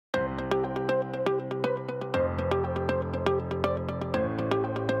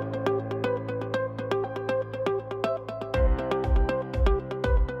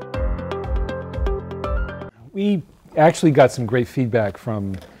We actually got some great feedback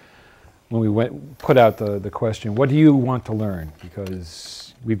from when we put out the question, what do you want to learn?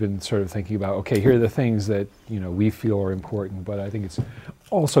 Because we've been sort of thinking about, okay, here are the things that we feel are important, but I think it's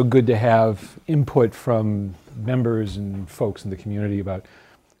also good to have input from members and folks in the community about,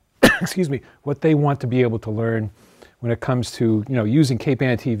 excuse me, what they want to be able to learn when it comes to using Cape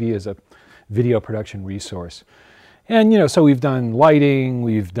Ann TV as a video production resource. And so we've done lighting,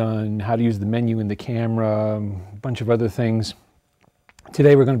 we've done how to use the menu in the camera, a bunch of other things.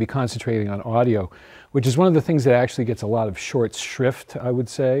 Today we're going to be concentrating on audio, which is one of the things that actually gets a lot of short shrift, I would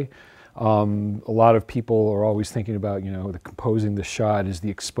say. A lot of people are always thinking about, the composing the shot, is the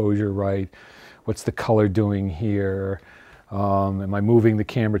exposure right? What's the color doing here? Am I moving the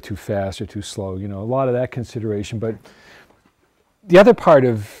camera too fast or too slow? A lot of that consideration. But the other part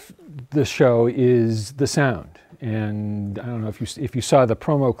of the show is the sound. And I don't know if you saw the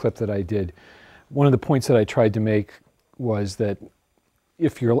promo clip that I did, one of the points that I tried to make was that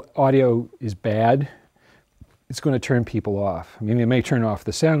if your audio is bad, it's going to turn people off. I mean, it may turn off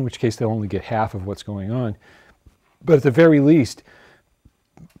the sound, in which case they'll only get half of what's going on. But at the very least,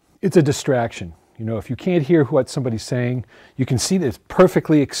 it's a distraction. If you can't hear what somebody's saying, you can see that it's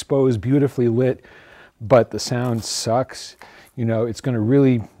perfectly exposed, beautifully lit, but the sound sucks. It's going to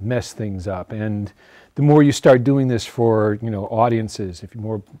really mess things up. And the more you start doing this for, audiences, if you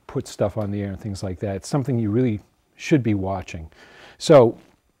more put stuff on the air and things like that, it's something you really should be watching. So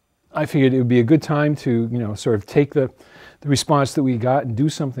I figured it would be a good time to, sort of take the response that we got and do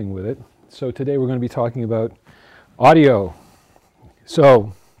something with it. So today we're going to be talking about audio.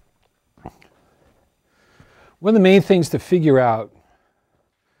 So one of the main things to figure out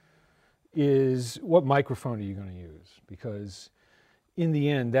is what microphone are you going to use? Because in the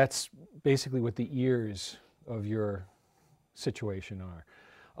end, that's basically what the ears of your situation are.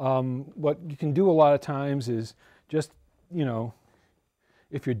 What you can do a lot of times is just,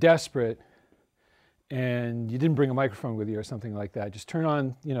 if you're desperate and you didn't bring a microphone with you or something like that, just turn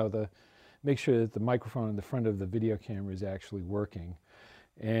on, make sure that the microphone in the front of the video camera is actually working.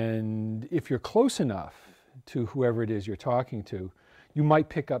 And if you're close enough to whoever it is you're talking to, you might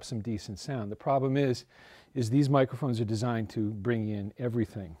pick up some decent sound. The problem is these microphones are designed to bring in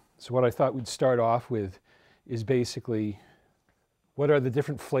everything. So what I thought we'd start off with is basically, what are the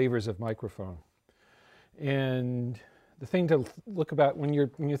different flavors of microphone? And the thing to look about when you're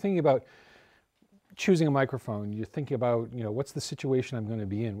thinking about choosing a microphone, you're thinking about, what's the situation I'm going to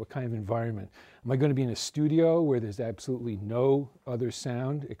be in? What kind of environment? Am I going to be in a studio where there's absolutely no other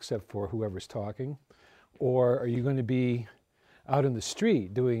sound except for whoever's talking? Or are you going to be out in the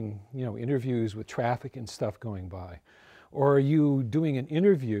street doing, interviews with traffic and stuff going by? Or are you doing an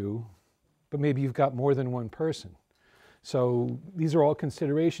interview, but maybe you've got more than one person? So these are all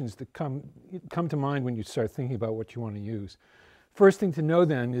considerations that come to mind when you start thinking about what you want to use. First thing to know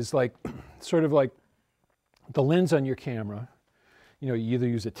then is sort of like the lens on your camera. You either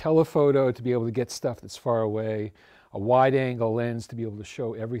use a telephoto to be able to get stuff that's far away, a wide angle lens to be able to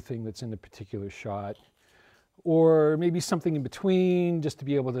show everything that's in a particular shot, or maybe something in between just to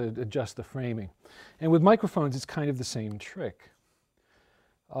be able to adjust the framing. And with microphones, it's kind of the same trick.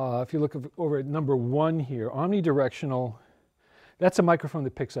 If you look over at number 1 here, omnidirectional, that's a microphone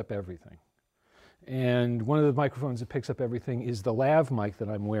that picks up everything. And one of the microphones that picks up everything is the lav mic that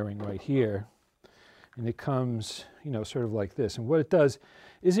I'm wearing right here. And it comes, sort of like this. And what it does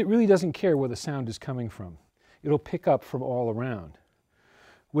is it really doesn't care where the sound is coming from. It'll pick up from all around,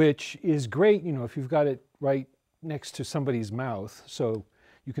 which is great, if you've got it right next to somebody's mouth, so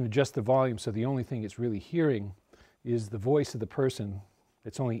you can adjust the volume so the only thing it's really hearing is the voice of the person.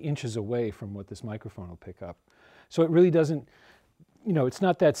 It's only inches away from what this microphone will pick up. So it really doesn't, it's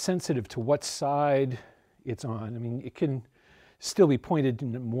not that sensitive to what side it's on. I mean, it can still be pointed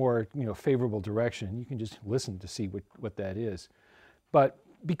in a more, favorable direction. You can just listen to see what that is. But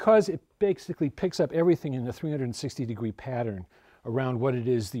because it basically picks up everything in a 360-degree pattern around what it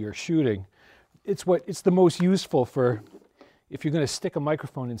is that you're shooting, it's the most useful for if you're going to stick a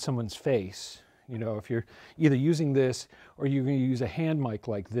microphone in someone's face. If you're either using this or you're going to use a hand mic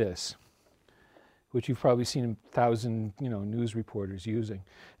like this, which you've probably seen 1,000, news reporters using.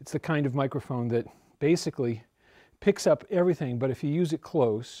 It's the kind of microphone that basically picks up everything, but if you use it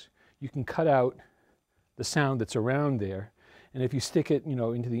close, you can cut out the sound that's around there. And if you stick it,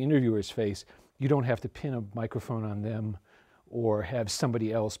 into the interviewer's face, you don't have to pin a microphone on them or have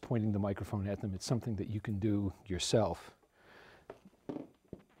somebody else pointing the microphone at them. It's something that you can do yourself.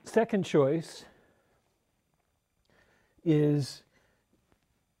 Second choice is,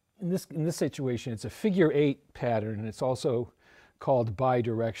 in this situation, it's a figure 8 pattern, and it's also called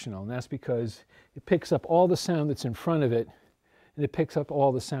bidirectional, and that's because it picks up all the sound that's in front of it, and it picks up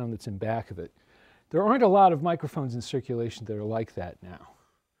all the sound that's in back of it. There aren't a lot of microphones in circulation that are like that now.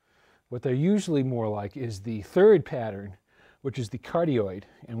 What they're usually more like is the third pattern, which is the cardioid,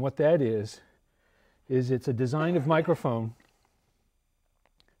 and what that is it's a design of microphone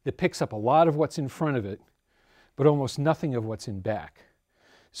that picks up a lot of what's in front of it, but almost nothing of what's in back,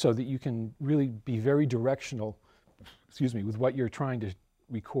 so that you can really be very directional, with what you're trying to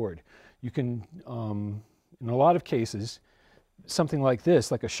record. You can, in a lot of cases, something like this,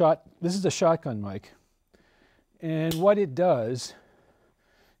 this is a shotgun mic, and what it does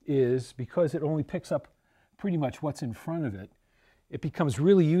is, because it only picks up pretty much what's in front of it, it becomes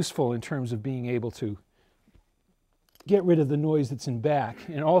really useful in terms of being able to get rid of the noise that's in back,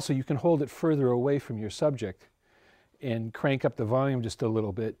 and also you can hold it further away from your subject and crank up the volume just a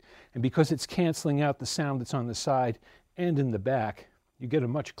little bit, and because it's canceling out the sound that's on the side and in the back, you get a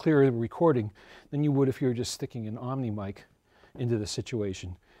much clearer recording than you would if you were just sticking an Omni mic into the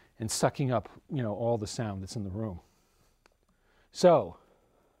situation and sucking up, all the sound that's in the room. So,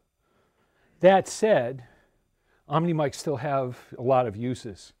 that said, Omni mics still have a lot of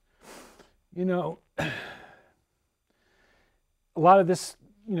uses. A lot of this,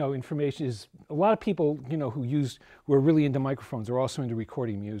 information is, a lot of people, who are really into microphones are also into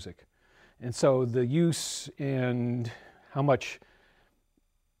recording music. And so the use and what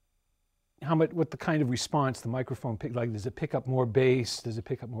the kind of response the microphone does it pick up more bass? Does it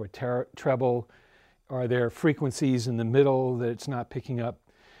pick up more treble? Are there frequencies in the middle that it's not picking up?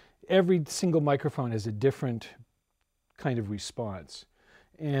 Every single microphone has a different kind of response.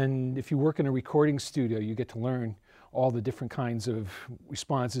 And if you work in a recording studio, you get to learn all the different kinds of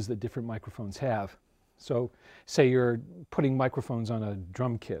responses that different microphones have. So say you're putting microphones on a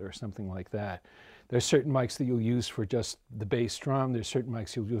drum kit or something like that. There's certain mics that you'll use for just the bass drum. There's certain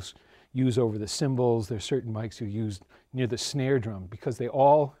mics you'll use over the cymbals. There's certain mics you'll use near the snare drum, because they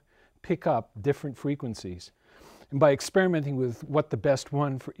all pick up different frequencies. And by experimenting with what the best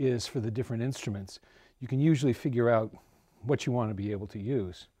one is for the different instruments, you can usually figure out what you want to be able to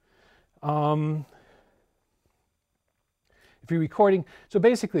use. If you're recording, so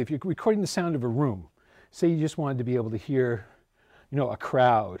basically, if you're recording the sound of a room, say you just wanted to be able to hear, a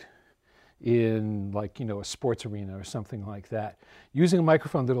crowd in a sports arena or something like that, using a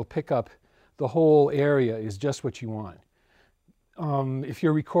microphone that'll pick up the whole area is just what you want. If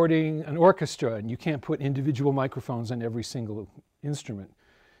you're recording an orchestra and you can't put individual microphones on every single instrument,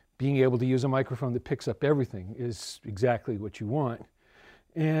 being able to use a microphone that picks up everything is exactly what you want.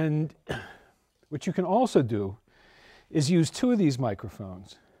 And what you can also do is use two of these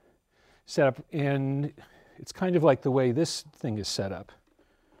microphones set up, and it's kind of like the way this thing is set up.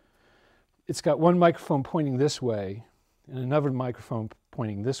 It's got one microphone pointing this way and another microphone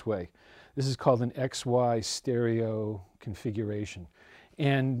pointing this way. This is called an XY stereo configuration.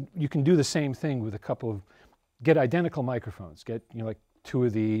 And you can do the same thing with get identical microphones. Get, like two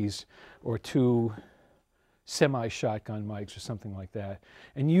of these or two semi-shotgun mics or something like that,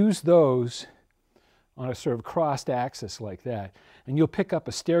 and use those on a sort of crossed axis like that, and you'll pick up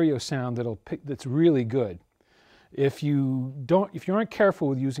a stereo sound that's really good. If you aren't careful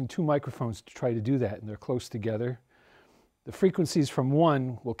with using two microphones to try to do that and they're close together, the frequencies from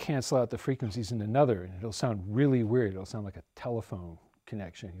one will cancel out the frequencies in another, and it'll sound really weird. It'll sound like a telephone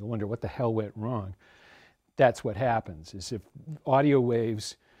connection. You'll wonder what the hell went wrong. That's what happens, is if audio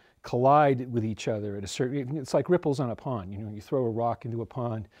waves collide with each other at a certain, it's like ripples on a pond. You throw a rock into a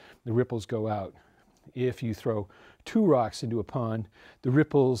pond, the ripples go out. If you throw two rocks into a pond, the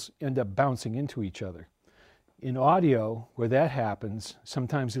ripples end up bouncing into each other. In audio, where that happens,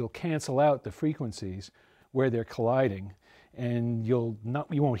 sometimes it'll cancel out the frequencies where they're colliding, and you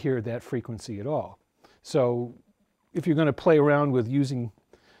won't hear that frequency at all. So if you're going to play around with using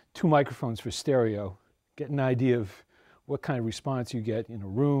two microphones for stereo, get an idea of what kind of response you get in a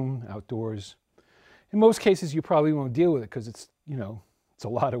room, outdoors. In most cases, you probably won't deal with it because it's a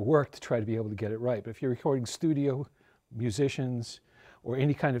lot of work to try to be able to get it right. But if you're recording studio, musicians, or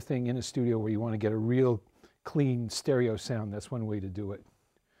any kind of thing in a studio where you want to get a real clean stereo sound, that's one way to do it.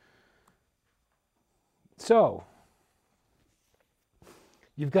 So,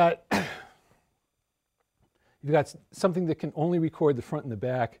 you've got something that can only record the front and the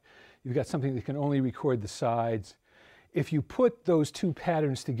back. You've got something that can only record the sides. If you put those two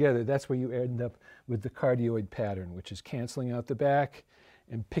patterns together, that's where you end up with the cardioid pattern, which is canceling out the back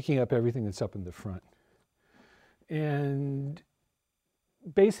and picking up everything that's up in the front. And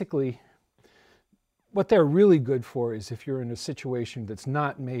basically, what they're really good for is if you're in a situation that's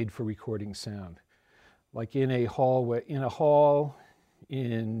not made for recording sound. like in a hallway, in a hall,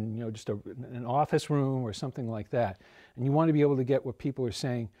 in just an office room or something like that. And you want to be able to get what people are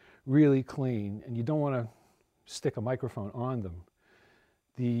saying really clean, and you don't want to stick a microphone on them.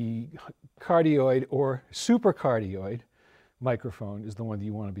 The cardioid or supercardioid microphone is the one that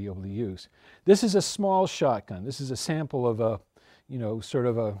you want to be able to use. This is a small shotgun. This is a sample of a,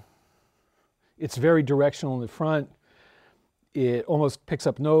 it's very directional in the front. It almost picks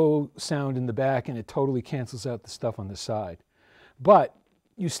up no sound in the back, and it totally cancels out the stuff on the side. But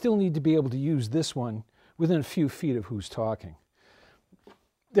you still need to be able to use this one within a few feet of who's talking.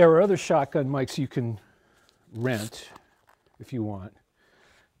 There are other shotgun mics you can rent if you want.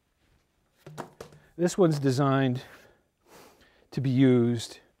 This one's designed to be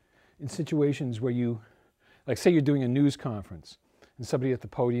used in situations where you, like say you're doing a news conference and somebody at the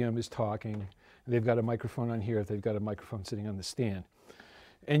podium is talking, and they've got a microphone on here, if they've got a microphone sitting on the stand.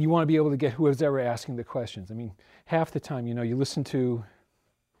 And you want to be able to get whoever's ever asking the questions. I mean, half the time, you listen to,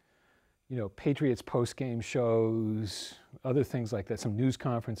 Patriots post-game shows, other things like that, some news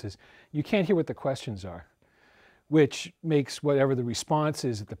conferences. You can't hear what the questions are, which makes whatever the response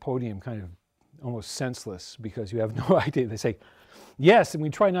is at the podium kind of almost senseless, because you have no idea. They say, yes, and we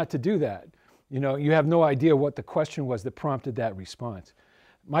try not to do that. You have no idea what the question was that prompted that response.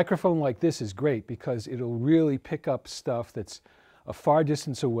 Microphone like this is great because it'll really pick up stuff that's a far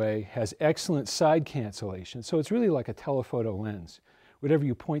distance away, has excellent side cancellation. So it's really like a telephoto lens. Whatever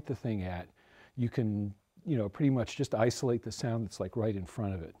you point the thing at, you can, pretty much just isolate the sound that's like right in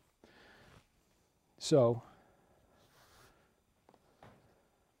front of it. So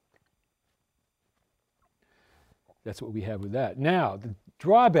that's what we have with that. Now, the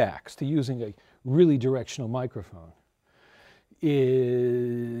drawbacks to using a really directional microphone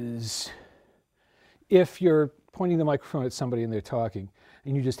is if you're pointing the microphone at somebody and they're talking,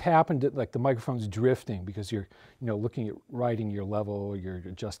 and you just happen to, like the microphone's drifting because you're, looking at writing your level or you're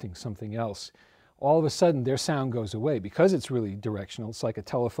adjusting something else, all of a sudden their sound goes away because it's really directional. It's like a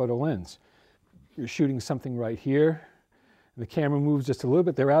telephoto lens. You're shooting something right here, and the camera moves just a little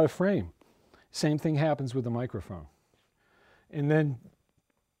bit, they're out of frame. Same thing happens with the microphone. And then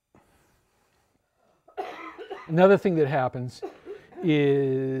another thing that happens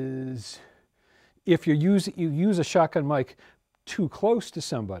is if you use a shotgun mic too close to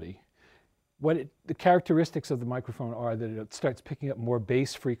somebody, the characteristics of the microphone are that it starts picking up more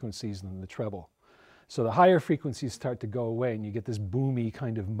bass frequencies than the treble. So the higher frequencies start to go away, and you get this boomy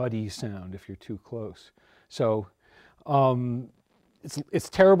kind of muddy sound if you're too close. So it's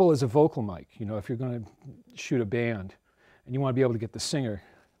terrible as a vocal mic. If you're going to shoot a band and you want to be able to get the singer,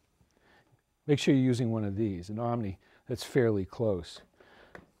 make sure you're using one of these, an Omni that's fairly close.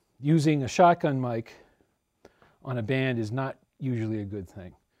 Using a shotgun mic on a band is not usually a good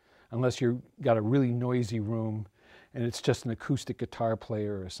thing, unless you've got a really noisy room and it's just an acoustic guitar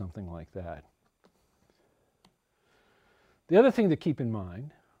player or something like that. The other thing to keep in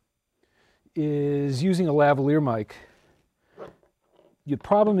mind is using a lavalier mic. The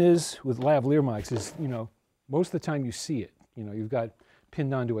problem is with lavalier mics is, most of the time you see it. You've got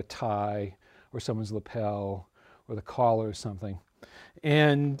pinned onto a tie or someone's lapel or the collar or something.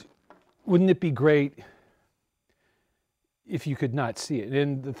 And wouldn't it be great if you could not see it?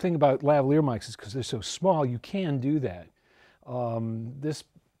 And the thing about lavalier mics is because they're so small, you can do that. This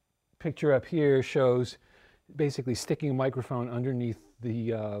picture up here shows basically sticking a microphone underneath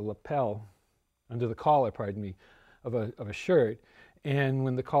the lapel, under the collar, pardon me, of a shirt. And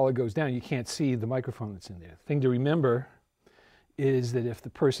when the collar goes down, you can't see the microphone that's in there. The thing to remember is that if the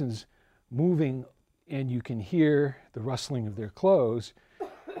person's moving and you can hear the rustling of their clothes,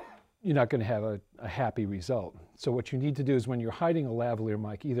 you're not going to have a happy result. So what you need to do is when you're hiding a lavalier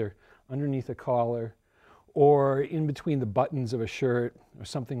mic, either underneath a collar or in between the buttons of a shirt or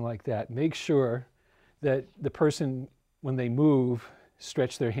something like that, make sure that the person, when they move,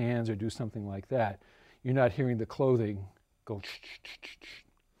 stretch their hands or do something like that, you're not hearing the clothing go.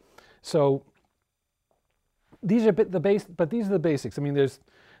 So these are the basics. I mean,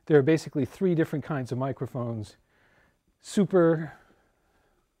 there are basically 3 different kinds of microphones: Super,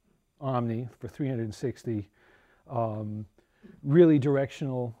 Omni for 360, really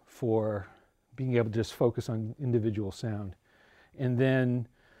directional for being able to just focus on individual sound, and then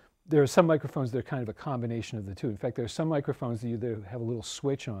there are some microphones that are kind of a combination of the two. In fact, there are some microphones that have a little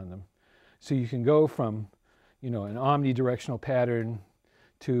switch on them, so you can go from, an omnidirectional pattern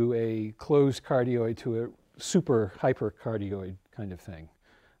to a closed cardioid to a super hypercardioid kind of thing.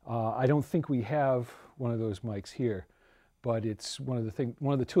 I don't think we have one of those mics here, but it's one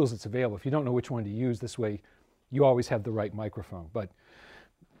of the tools that's available. If you don't know which one to use, this way you always have the right microphone. But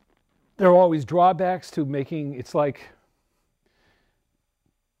There are always drawbacks to making, it's like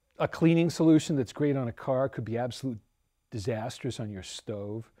a cleaning solution that's great on a car could be absolute disastrous on your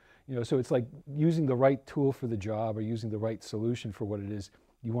stove. You know, so it's like using the right tool for the job or using the right solution for what it is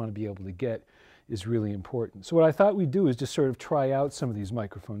you want to be able to get is really important. So what I thought we'd do is just sort of try out some of these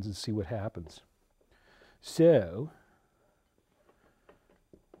microphones and see what happens. So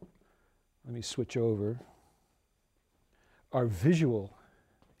let me switch over our visual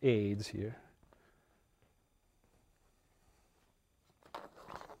aids here.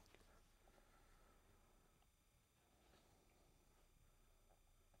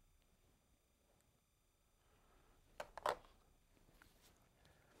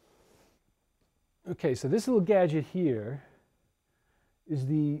 Okay, so this little gadget here is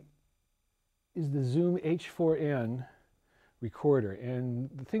the Zoom H4n recorder.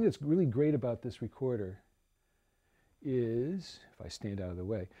 And the thing that's really great about this recorder is, if I stand out of the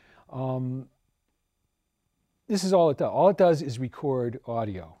way, this is all it does. All it does is record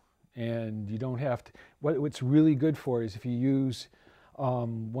audio. And you don't have to, what's really good for is if you use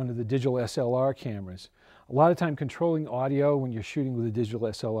one of the digital SLR cameras. A lot of time controlling audio when you're shooting with a digital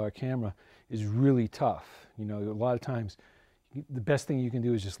SLR camera is really tough. You know, a lot of times the best thing you can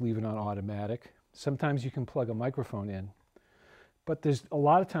do is just leave it on automatic. Sometimes you can plug a microphone in, but there's a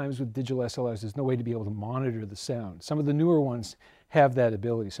lot of times with digital SLRs, there's no way to be able to monitor the sound. Some of the newer ones have that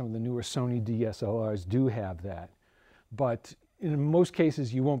ability. Some of the newer Sony DSLRs do have that, but in most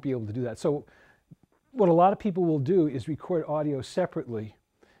cases you won't be able to do that. So what a lot of people will do is record audio separately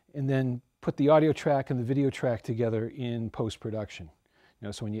and then put the audio track and the video track together in post-production. You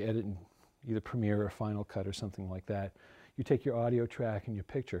know, so when you edit in either Premiere or Final Cut or something like that, you take your audio track and your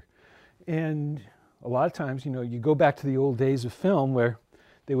picture. And a lot of times, you know, you go back to the old days of film where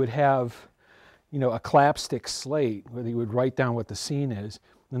they would have, you know, a clapstick slate where they would write down what the scene is,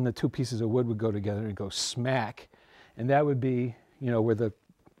 then the two pieces of wood would go together and go smack. And that would be, you know, where the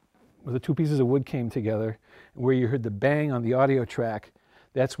two pieces of wood came together, and where you heard the bang on the audio track,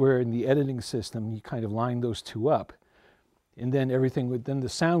 that's where in the editing system you kind of line those two up. And then everything would, then the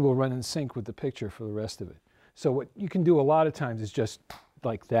sound will run in sync with the picture for the rest of it. So what you can do a lot of times is just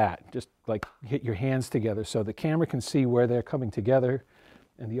like that, just like hit your hands together so the camera can see where they're coming together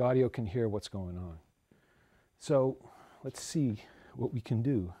and the audio can hear what's going on. So let's see what we can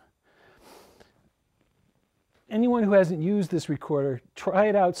do. Anyone who hasn't used this recorder, try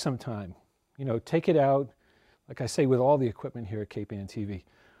it out sometime. You know, take it out, like I say with all the equipment here at Cape Ann TV.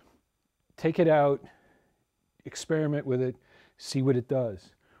 Take it out, experiment with it, see what it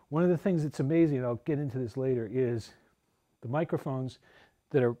does. One of the things that's amazing, and I'll get into this later, is the microphones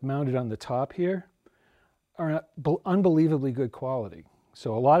that are mounted on the top here are unbelievably good quality.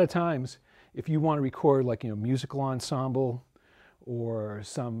 So a lot of times, if you want to record like, you know, musical ensemble or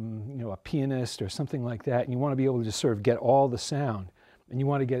some, you know, a pianist or something like that, and you want to be able to just sort of get all the sound, and you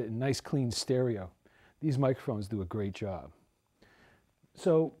want to get it in nice clean stereo, these microphones do a great job.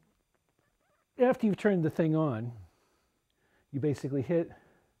 So after you've turned the thing on, you basically hit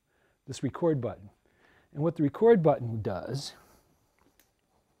this record button. And what the record button does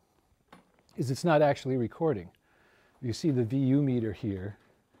is it's not actually recording. You see the VU meter here.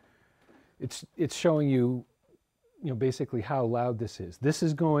 It's showing you, you know, basically how loud this is. This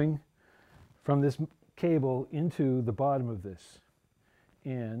is going from this cable into the bottom of this.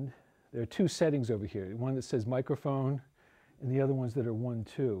 And there are two settings over here. One that says microphone and the other ones that are 1,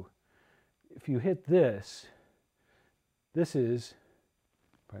 2. If you hit this, this is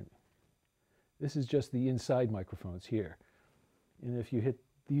just the inside microphones here. And if you hit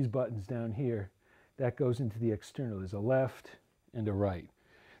these buttons down here, that goes into the external. There's a left and a right.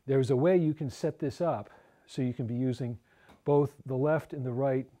 There's a way you can set this up so you can be using both the left and the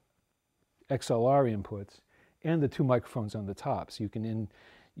right XLR inputs and the two microphones on the top. So you can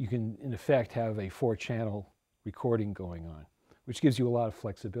in effect have a 4-channel recording going on, which gives you a lot of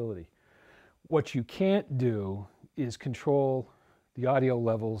flexibility. What you can't do is control the audio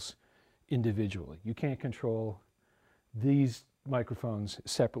levels individually. You can't control these microphones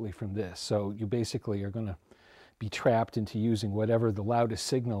separately from this. So you basically are going to be trapped into using whatever the loudest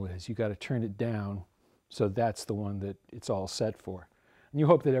signal is. You got to turn it down so that's the one that it's all set for. And you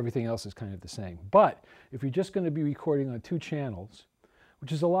hope that everything else is kind of the same. But if you're just going to be recording on 2 channels,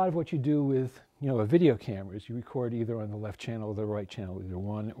 which is a lot of what you do with, you know, a video camera, is you record either on the left channel or the right channel, either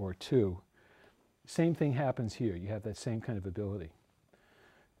 1 or 2. Same thing happens here. You have that same kind of ability.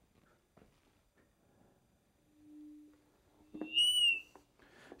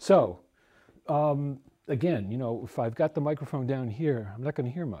 So, again, you know, if I've got the microphone down here, I'm not going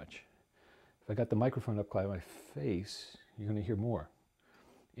to hear much. If I got the microphone up by my face, you're going to hear more.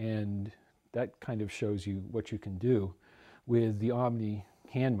 And that kind of shows you what you can do with the Omni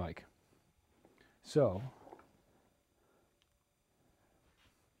hand mic. So,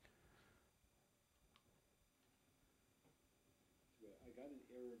 I got an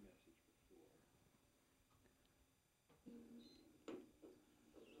error message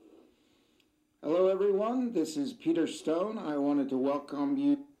before. Hello everyone, this is Peter Stone. I wanted to welcome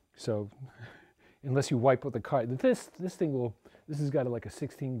you. So, unless you wipe out the card, this has got like a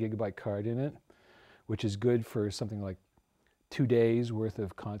 16 gigabyte card in it, which is good for something like 2 days worth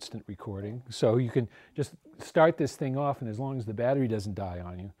of constant recording. So you can just start this thing off, and as long as the battery doesn't die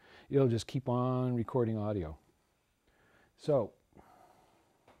on you, it'll just keep on recording audio. So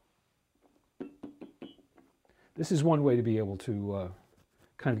this is one way to be able to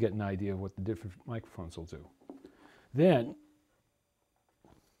kind of get an idea of what the different microphones will do. Then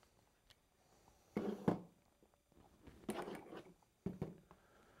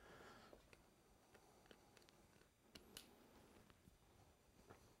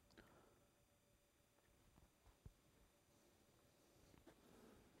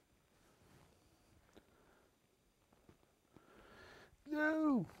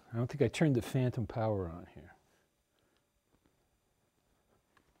no, I don't think I turned the phantom power on here.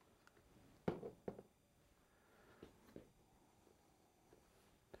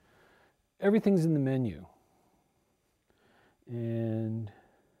 Everything's in the menu. And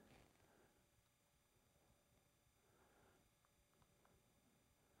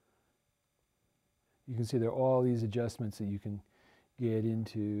you can see there are all these adjustments that you can get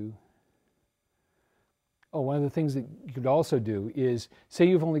into. Oh, one of the things that you could also do is, say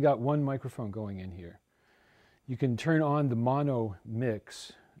you've only got one microphone going in here. You can turn on the mono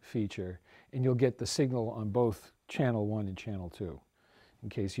mix feature, and you'll get the signal on both channel 1 and channel 2, in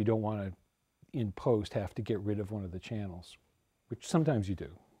case you don't want to, in post, have to get rid of one of the channels, which sometimes you do.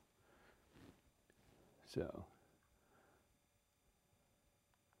 So,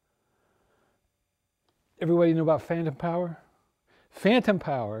 everybody know about phantom power? Phantom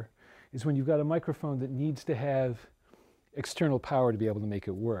power is when you've got a microphone that needs to have external power to be able to make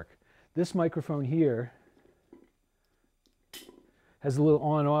it work. This microphone here has a little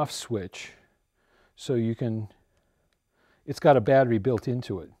on-off switch, so you can, it's got a battery built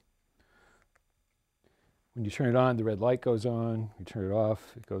into it. When you turn it on, the red light goes on. You turn it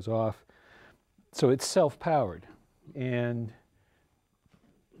off, it goes off. So it's self-powered. And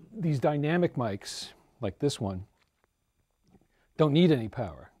these dynamic mics, like this one, don't need any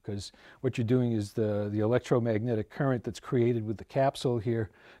power, because what you're doing is the electromagnetic current that's created with the capsule here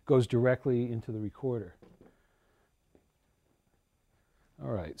goes directly into the recorder.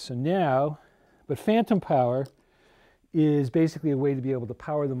 All right, so now, but phantom power is basically a way to be able to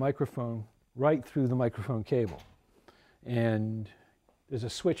power the microphone right through the microphone cable. And there's a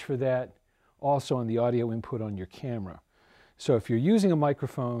switch for that also on the audio input on your camera. So if you're using a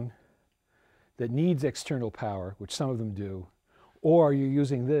microphone that needs external power, which some of them do, or you're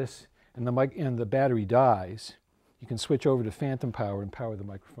using this and the battery dies, you can switch over to phantom power and power the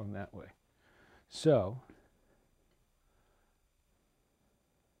microphone that way. So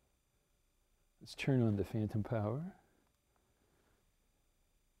let's turn on the phantom power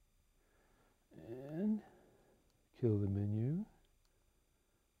and kill the menu.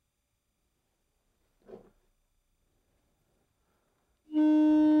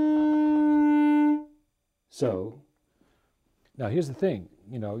 So now here's the thing,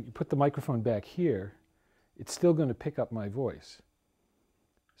 you know, you put the microphone back here, it's still going to pick up my voice.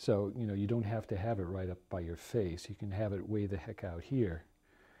 So, you know, you don't have to have it right up by your face. You can have it way the heck out here.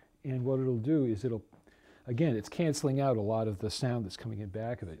 And what it'll do is it'll, again, it's canceling out a lot of the sound that's coming in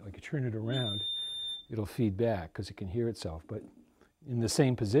back of it. Like you turn it around, it'll feed back because it can hear itself. But in the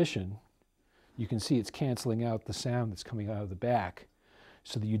same position, you can see it's canceling out the sound that's coming out of the back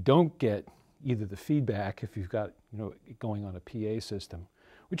so that you don't get either the feedback if you've got, you know, it going on a PA system,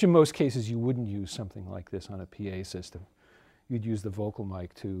 which in most cases you wouldn't use something like this on a PA system. You'd use the vocal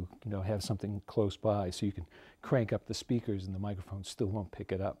mic to, you know, have something close by so you can crank up the speakers and the microphone still won't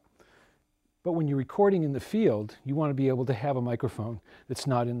pick it up. But when you're recording in the field, you want to be able to have a microphone that's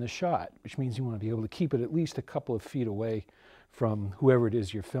not in the shot, which means you want to be able to keep it at least a couple of feet away from whoever it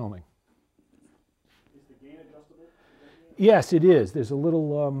is you're filming. Is the gain adjustable? Yes, it is. There's a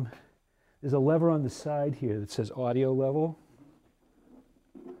little, there's a lever on the side here that says audio level.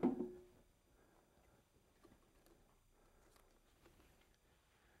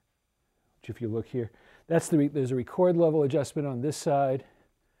 Which if you look here, that's there's a record level adjustment on this side.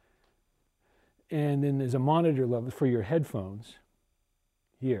 And then there's a monitor level for your headphones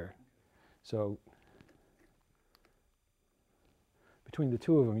here. So between the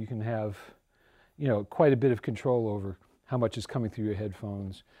two of them, you can have quite a bit of control over how much is coming through your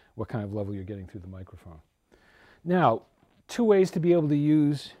headphones, what kind of level you're getting through the microphone. Now, two ways to be able to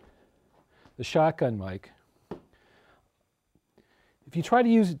use the shotgun mic. If you try to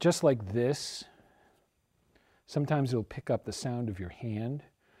use it just like this, sometimes it'll pick up the sound of your hand.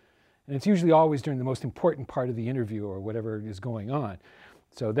 And it's usually always during the most important part of the interview or whatever is going on.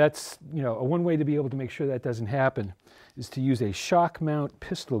 So that's, one way to be able to make sure that doesn't happen is to use a shock mount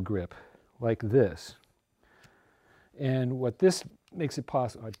pistol grip like this. And what this makes it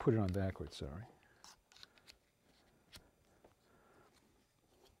possible, I'd put it on backwards, sorry.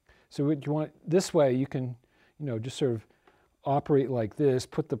 So what you want, this way you can, just sort of operate like this,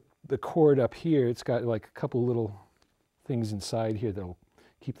 put the cord up here. It's got like a couple little things inside here that'll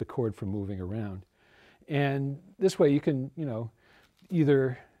keep the cord from moving around. And this way you can,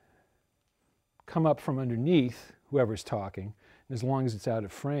 either come up from underneath whoever's talking, and as long as it's out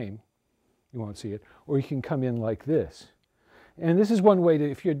of frame, you won't see it, or you can come in like this. And this is one way to,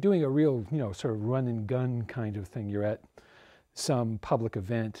 if you're doing a real, sort of run and gun kind of thing, you're at some public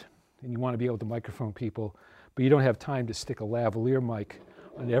event and you want to be able to microphone people, but you don't have time to stick a lavalier mic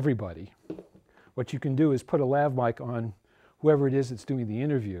on everybody. What you can do is put a lav mic on whoever it is that's doing the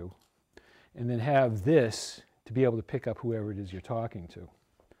interview, and then have this to be able to pick up whoever it is you're talking to.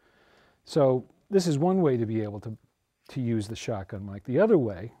 So this is one way to be able to use the shotgun mic. The other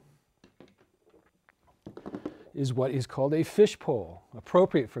way is what is called a fishpole,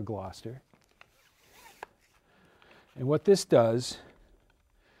 appropriate for Gloucester. And what this does,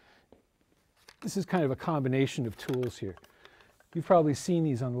 this is kind of a combination of tools here. You've probably seen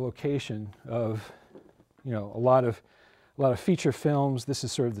these on the location of, a lot of feature films. This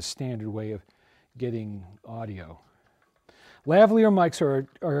is sort of the standard way of getting audio. Lavalier mics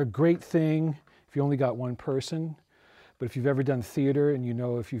are a great thing if you only got one person, but if you've ever done theater and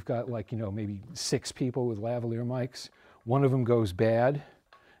if you've got maybe 6 people with lavalier mics, one of them goes bad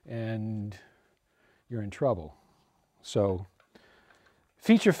and you're in trouble. So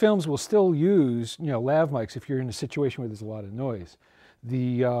feature films will still use lav mics if you're in a situation where there's a lot of noise.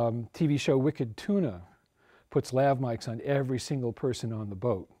 The TV show Wicked Tuna puts lav mics on every single person on the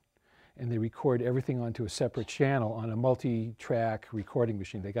boat, and they record everything onto a separate channel on a multi-track recording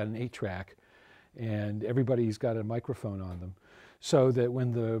machine. They got an 8-track, and everybody's got a microphone on them, so that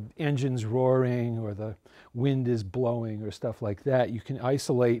when the engine's roaring or the wind is blowing or stuff like that, you can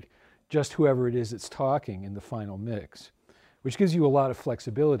isolate just whoever it is that's talking in the final mix, which gives you a lot of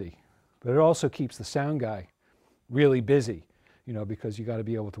flexibility. But it also keeps the sound guy really busy, because you got to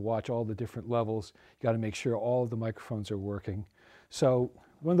be able to watch all the different levels. You got to make sure all of the microphones are working. So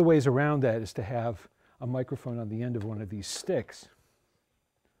one of the ways around that is to have a microphone on the end of one of these sticks.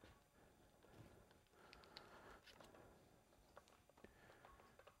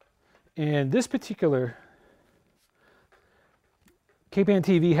 And this particular, Cape-Ann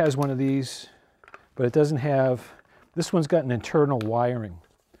TV has one of these, but it doesn't have, this one's got an internal wiring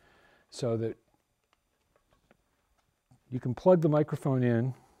so that you can plug the microphone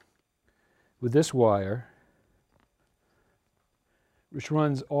in with this wire, which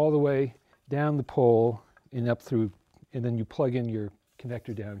runs all the way down the pole and up through, and then you plug in your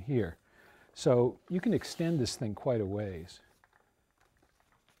connector down here. So you can extend this thing quite a ways.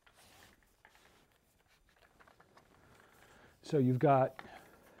 So you've got,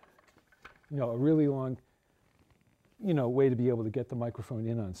 a really long, way to be able to get the microphone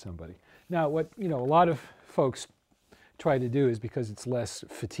in on somebody. Now, what, a lot of folks try to do is, because it's less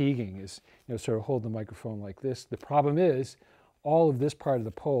fatiguing, is, sort of hold the microphone like this. The problem is, all of this part of the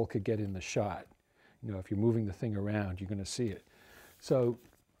pole could get in the shot. If you're moving the thing around, you're going to see it. So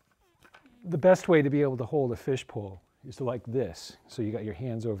the best way to be able to hold a fishpole is to like this. So you got your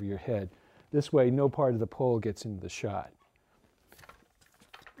hands over your head. This way, no part of the pole gets into the shot.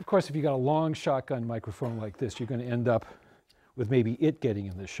 Of course, if you got a long shotgun microphone like this, you're going to end up with maybe it getting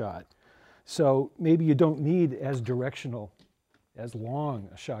in the shot. So maybe you don't need as directional, as long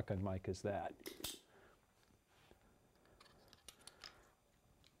a shotgun mic as that.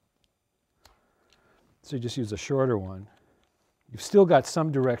 So you just use a shorter one. You've still got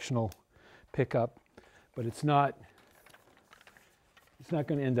some directional pickup, but it's not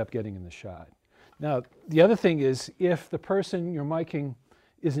going to end up getting in the shot. Now, the other thing is, if the person you're miking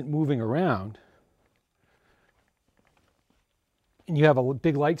isn't moving around, and you have a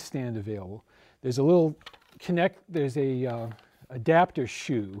big light stand available, there's a little there's a adapter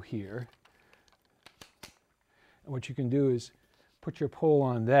shoe here. And what you can do is put your pole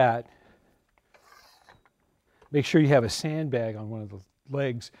on that. Make sure you have a sandbag on one of the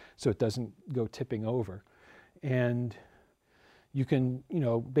legs so it doesn't go tipping over. And you can,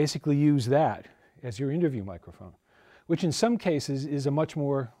 basically use that. as your interview microphone, which in some cases is a much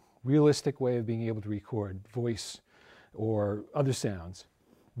more realistic way of being able to record voice or other sounds.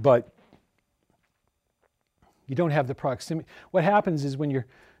 But you don't have the proximity. What happens is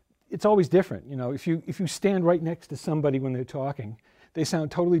it's always different. You know, if you stand right next to somebody when they're talking, they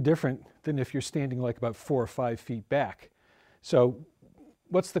sound totally different than if you're standing like about 4 or 5 feet back. So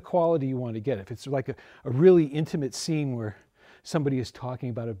what's the quality you want to get? If it's like a really intimate scene where somebody is talking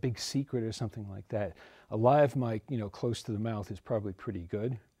about a big secret or something like that, a live mic, you know, close to the mouth is probably pretty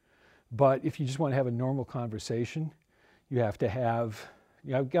good. But if you just want to have a normal conversation, you have to have,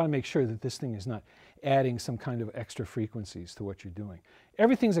 you've got to make sure that this thing is not adding some kind of extra frequencies to what you're doing.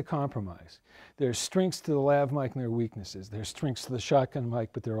 Everything's a compromise. There's strengths to the lav mic and there are weaknesses. There's strengths to the shotgun mic,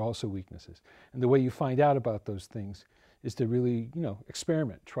 but there are also weaknesses. And the way you find out about those things is to really, you know,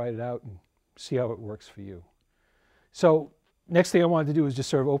 experiment, try it out and see how it works for you. So next thing I wanted to do is just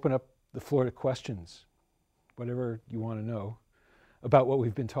sort of open up the floor to questions, whatever you want to know about what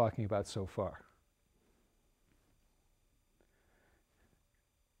we've been talking about so far.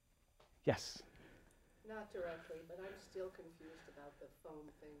 Yes? Not directly, but I'm still confused about the foam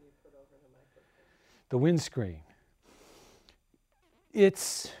thing you put over the microphone. The windscreen.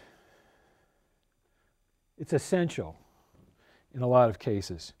 It's essential in a lot of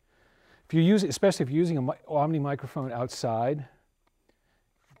cases. If you use it, especially if you're using an Omni microphone outside,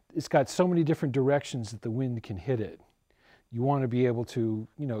 it's got so many different directions that the wind can hit it. You want to be able to,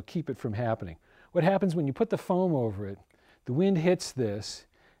 you know, keep it from happening. What happens when you put the foam over it, the wind hits this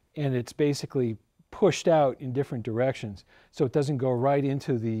and it's basically pushed out in different directions so it doesn't go right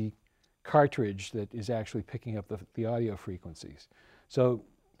into the cartridge that is actually picking up the audio frequencies. So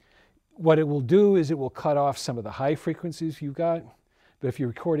what it will do is it will cut off some of the high frequencies you've got, but if you're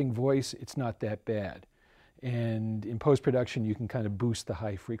recording voice, it's not that bad. And in post-production, you can kind of boost the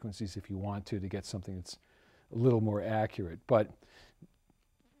high frequencies if you want to get something that's a little more accurate. But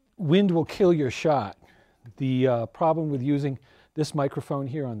wind will kill your shot. The problem with using this microphone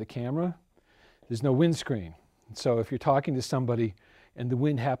here on the camera, there's no windscreen. So if you're talking to somebody and the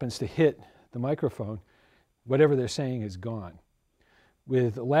wind happens to hit the microphone, whatever they're saying is gone.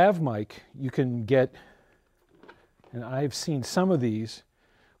 With a lav mic, you can get, and I've seen some of these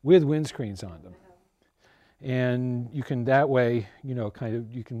with windscreens on them. And you can that way, you know, kind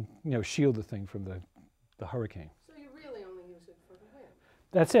of, you can, you know, shield the thing from the hurricane. So you really only use it for the wind?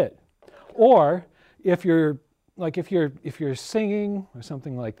 That's it. Or if you're, like if you're singing or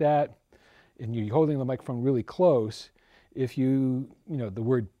something like that, and you're holding the microphone really close, if you know, the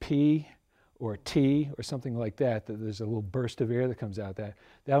word P or T or something like that, that there's a little burst of air that comes out,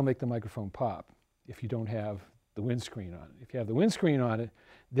 that'll make the microphone pop if you don't have the windscreen on it. If you have the windscreen on it,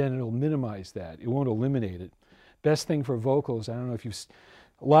 then it'll minimize that. It won't eliminate it. Best thing for vocals, I don't know if you've,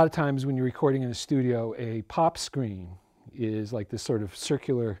 a lot of times when you're recording in a studio, a pop screen is like this sort of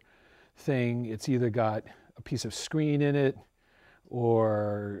circular thing. It's either got a piece of screen in it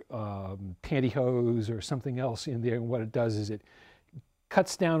or pantyhose or something else in there, and what it does is it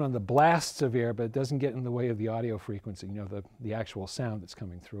cuts down on the blasts of air, but it doesn't get in the way of the audio frequency, you know, the actual sound that's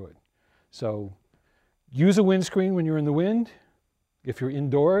coming through it. So use a windscreen when you're in the wind. If you're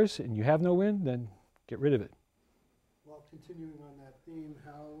indoors and you have no wind, then get rid of it. Well, continuing on that theme,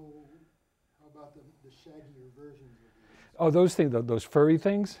 how about the shaggier versions of these? Oh, those things, those furry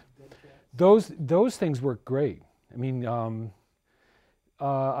things? Dead cats? Those things work great. I mean,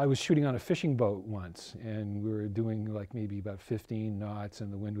 I was shooting on a fishing boat once, and we were doing like maybe about 15 knots,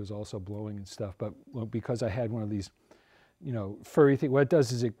 and the wind was also blowing and stuff. But because I had one of these, you know, furry things, what it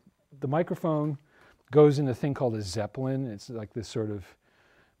does is the microphone goes in a thing called a Zeppelin. It's like this sort of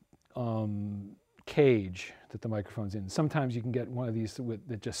cage that the microphone's in. Sometimes you can get one of these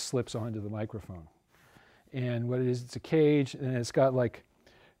that just slips onto the microphone. And what it is, it's a cage, and it's got like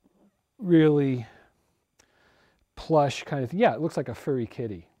really plush kind of thing. Yeah, it looks like a furry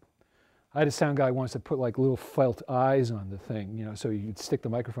kitty. I had a sound guy once that put like little felt eyes on the thing, you know, so you'd stick the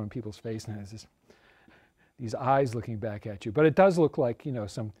microphone in people's face and it has these eyes looking back at you. But it does look like, you know,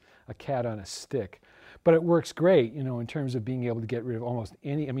 a cat on a stick. But it works great, you know, in terms of being able to get rid of almost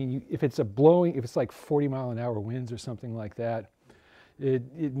any, I mean, if it's if it's like 40-mile-an-hour winds or something like that,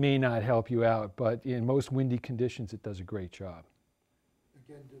 it may not help you out, but in most windy conditions, it does a great job.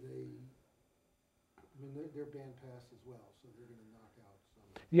 Again, I mean, they're bandpass as well, so they're going to knock out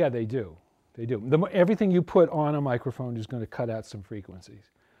some. Yeah, they do. They do. Everything you put on a microphone is going to cut out some frequencies.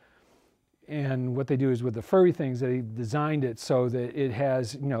 And what they do is with the furry things, they designed it so that it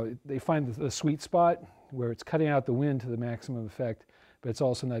has, you know, they find the sweet spot where it's cutting out the wind to the maximum effect, but it's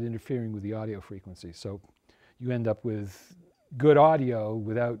also not interfering with the audio frequency. So you end up with good audio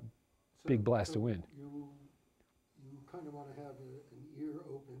without big blast of wind. You kind of want to have an ear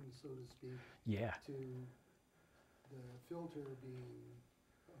open, so to speak, Yeah. to the filter being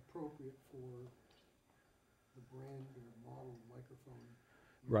appropriate for the brand or model microphone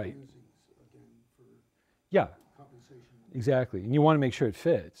you're Right. using, again, for Yeah, compensation. exactly. And you want to make sure it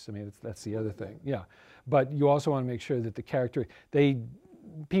fits. I mean, that's the other thing. Yeah. But you also want to make sure that the character,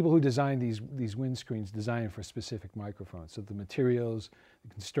 people who design these windscreens design for specific microphones. So the materials, the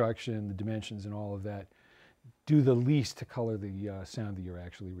construction, the dimensions, and all of that do the least to color the sound that you're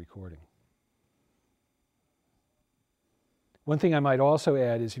actually recording. One thing I might also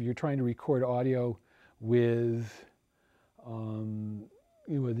add is if you're trying to record audio with the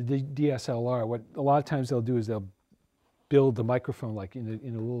DSLR, what a lot of times they'll do is they'll build the microphone like in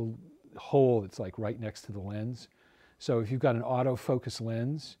a little hole that's like right next to the lens. So if you've got an autofocus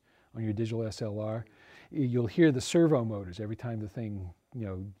lens on your digital SLR, you'll hear the servo motors every time the thing,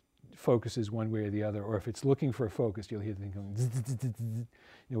 focuses one way or the other. Or if it's looking for a focus, you'll hear the thing going, zzz, zzz, zzz, zzz,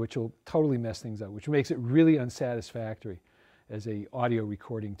 which will totally mess things up, which makes it really unsatisfactory as a audio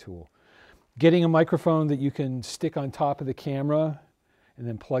recording tool. Getting a microphone that you can stick on top of the camera and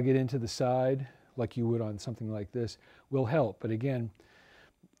then plug it into the side, like you would on something like this, will help. But again,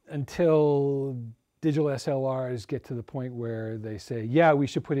 until digital SLRs get to the point where they say, yeah, we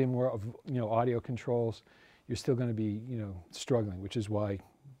should put in more of audio controls, you're still going to be struggling, which is why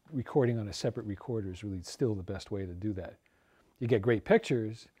recording on a separate recorder is really still the best way to do that. You get great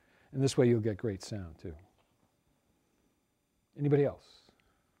pictures, and this way you'll get great sound too. Anybody else?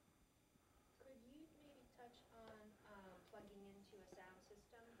 Could you maybe touch on plugging into a sound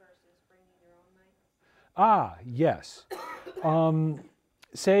system versus bringing your own mic? Ah, yes.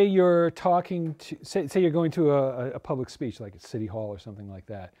 Say you're talking to, say you're going to a public speech, like at City Hall or something like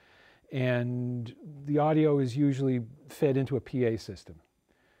that, and the audio is usually fed into a PA system.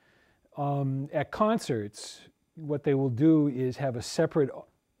 At concerts, what they will do is have a separate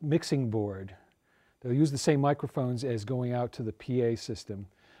mixing board. They'll use the same microphones as going out to the PA system,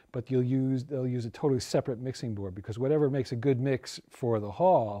 but they'll use a totally separate mixing board, because whatever makes a good mix for the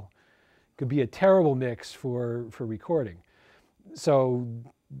hall could be a terrible mix for recording. So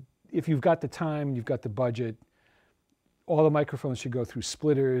if you've got the time, you've got the budget, all the microphones should go through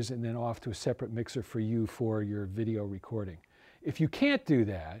splitters and then off to a separate mixer for you for your video recording. If you can't do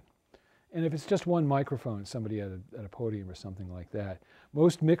that, and if it's just one microphone, somebody at a podium or something like that,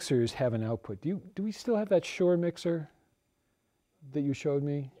 most mixers have an output. Do we still have that Shure mixer that you showed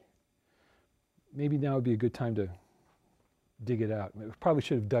me? Maybe now would be a good time to dig it out. We probably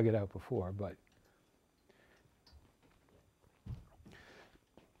should have dug it out before, but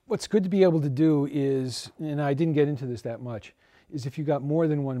what's good to be able to do is, and I didn't get into this that much, is if you got more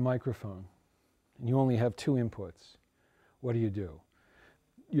than one microphone and you only have two inputs, what do?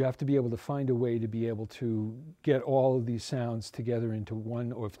 You have to be able to find a way to be able to get all of these sounds together into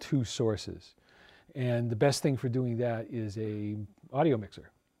one of two sources. And the best thing for doing that is a audio mixer,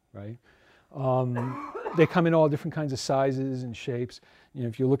 right? They come in all different kinds of sizes and shapes.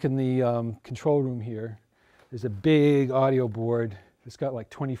 If you look in the control room here, there's a big audio board. It's got like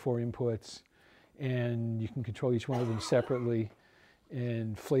 24 inputs, and you can control each one of them separately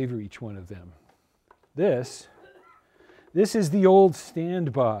and flavor each one of them. This is the old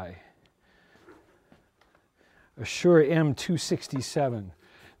standby, a Shure M267.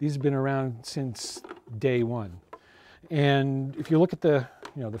 These have been around since day one. And if you look at the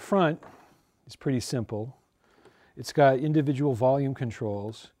front, it's pretty simple. It's got individual volume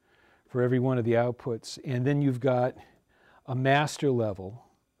controls for every one of the outputs, and then you've got a master level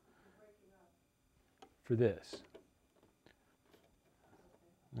for this.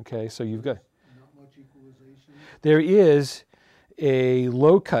 Okay, so you've got... Not much equalization. There is a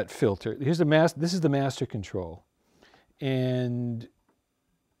low-cut filter. This is the master control, and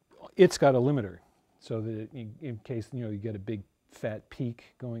it's got a limiter, so that in case you get a big fat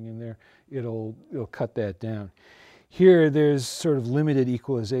peak going in there, it'll cut that down. Here, there's sort of limited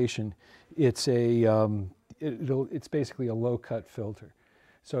equalization. It's it's basically a low-cut filter.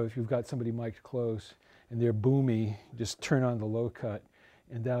 So if you've got somebody mic'd close and they're boomy, just turn on the low-cut,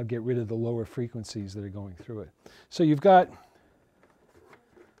 and that'll get rid of the lower frequencies that are going through it. So you got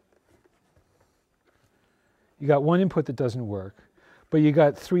one input that doesn't work, but you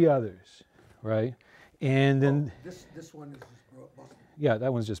got three others, right? And then This one is just busted. yeah,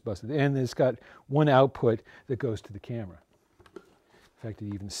 that one's just busted. And it's got one output that goes to the camera. In fact,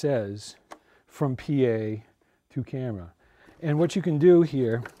 it even says from PA to camera. And what you can do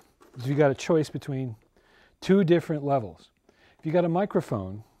here is you've got a choice between two different levels. If you got a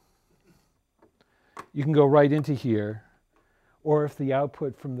microphone, you can go right into here, or if the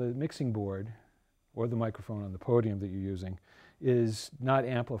output from the mixing board or the microphone on the podium that you're using is not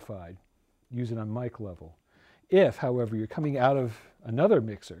amplified, use it on mic level. If, however, you're coming out of another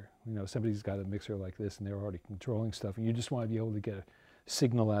mixer, you know, somebody's got a mixer like this and they're already controlling stuff, and you just want to be able to get a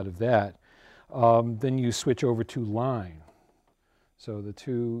signal out of that, then you switch over to line. So the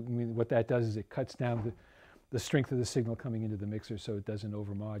two, I mean, what that does is it cuts down the strength of the signal coming into the mixer so it doesn't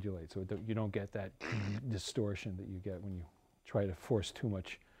overmodulate, so you don't get that distortion that you get when you try to force too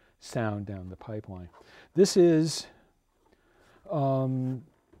much sound down the pipeline. This is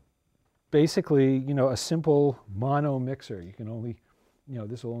basically, you know, a simple mono mixer. You can only, you know,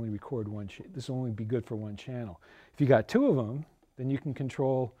 this will only record this will only be good for one channel. If you got two of them, then you can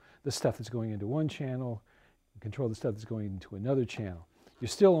control the stuff that's going into one channel, control the stuff that's going into another channel. You're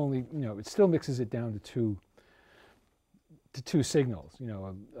still only, you know, it still mixes it down to two signals, you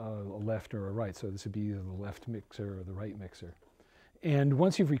know, a left or a right. So this would be either the left mixer or the right mixer. And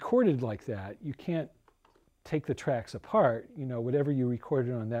once you've recorded like that, you can't take the tracks apart. You know, whatever you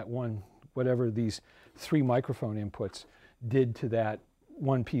recorded on that one, whatever these 3 microphone inputs did to that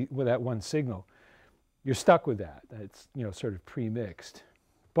one signal, you're stuck with that. That's, you know, sort of pre-mixed.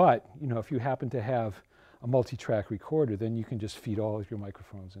 But, you know, if you happen to have a multi-track recorder, then you can just feed all of your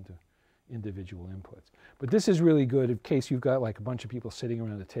microphones into individual inputs. But this is really good in case you've got like a bunch of people sitting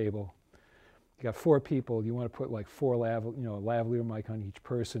around a table. You got 4 people, you want to put like 4 a lavalier mic on each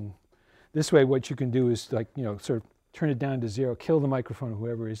person. This way what you can do is, like, you know, sort of turn it down to 0, kill the microphone of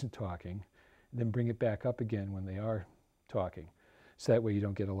whoever isn't talking, and then bring it back up again when they are talking. So that way you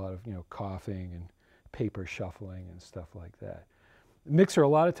don't get a lot of, you know, coughing and paper shuffling and stuff like that. The mixer, a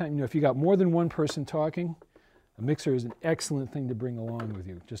lot of times, you know, if you got more than one person talking, a mixer is an excellent thing to bring along with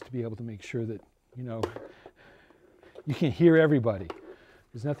you, just to be able to make sure that, you know, you can hear everybody.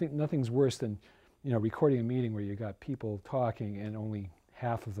 There's nothing's worse than, you know, recording a meeting where you got people talking and only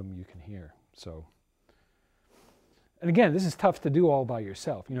half of them you can hear. So, and again, this is tough to do all by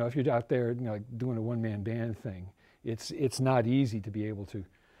yourself. You know, if you're out there, you know, like doing a one-man band thing, it's not easy to be able to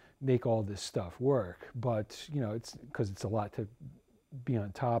make all this stuff work. But, you know, it's because it's a lot to be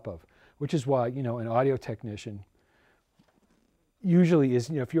on top of, which is why, you know, an audio technician usually is,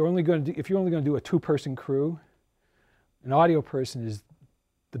 you know, if you're only going to do a 2-person crew, an audio person is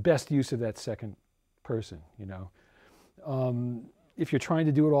the best use of that second person, you know. If you're trying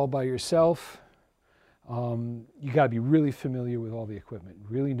to do it all by yourself, you got to be really familiar with all the equipment,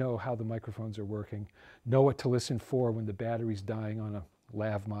 really know how the microphones are working, know what to listen for when the battery's dying on a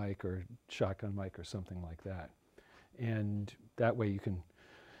lav mic or shotgun mic or something like that. And that way you can,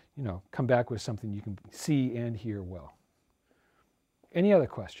 you know, come back with something you can see and hear well. Any other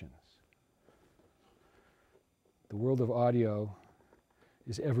questions? The world of audio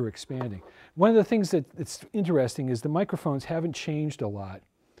is ever expanding. One of the things that's interesting is the microphones haven't changed a lot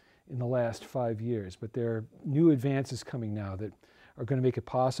in the last 5 years, but there are new advances coming now that are going to make it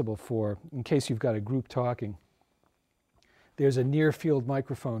possible for, in case you've got a group talking, there's a near field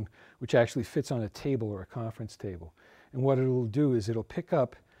microphone which actually fits on a table or a conference table. And what it'll do is it'll pick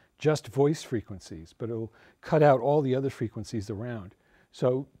up just voice frequencies, but it'll cut out all the other frequencies around.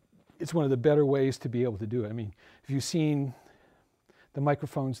 So it's one of the better ways to be able to do it. I mean, if you've seen the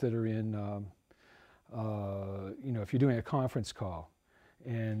microphones that are in, you know, if you're doing a conference call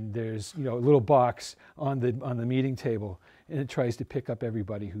and there's, you know, a little box on the meeting table and it tries to pick up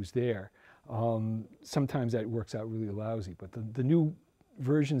everybody who's there. Sometimes that works out really lousy, but the new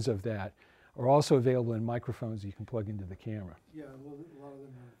versions of that are also available in microphones you can plug into the camera. Yeah, a lot of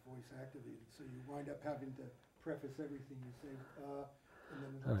them are voice activated, so you wind up having to preface everything you say, and then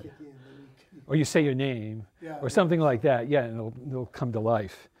it'll Right. kick in. And Or you say your name, yeah, or something like that, yeah, and it'll come to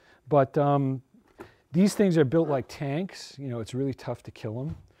life. But these things are built like tanks. You know, it's really tough to kill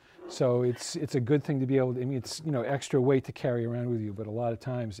them. So it's a good thing to be able to, I mean, it's, you know, extra weight to carry around with you, but a lot of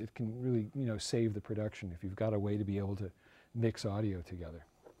times it can really, you know, save the production if you've got a way to be able to mix audio together.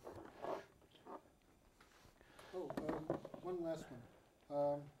 Oh, one last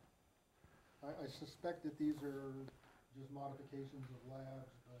one. I suspect that these are just modifications of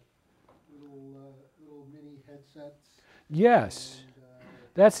labs, but little mini headsets. Yes, And,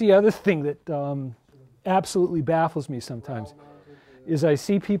 that's the other thing that absolutely baffles me sometimes, ground-mounted, is I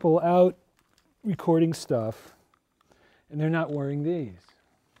see people out recording stuff and they're not wearing these.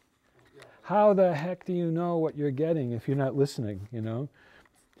 How the heck do you know what you're getting if you're not listening, you know?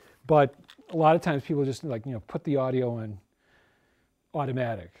 But a lot of times people just, like, you know, put the audio on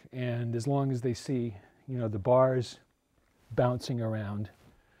automatic, and as long as they see, you know, the bars bouncing around,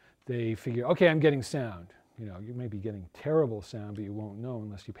 they figure, okay, I'm getting sound, You know, you may be getting terrible sound, but you won't know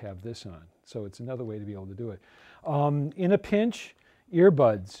unless you have this on. So it's another way to be able to do it. In a pinch,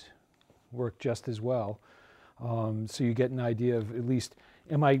 earbuds work just as well. So you get an idea of at least,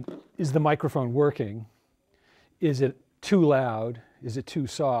 is the microphone working? Is it too loud? Is it too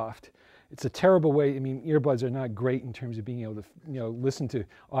soft? It's a terrible way. I mean, earbuds are not great in terms of being able to, you know, listen to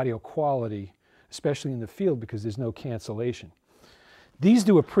audio quality, especially in the field, because there's no cancellation. These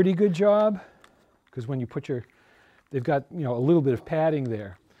do a pretty good job, because when you put they've got, you know, a little bit of padding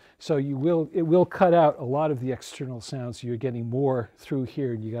there. So it will cut out a lot of the external sounds, so you're getting more through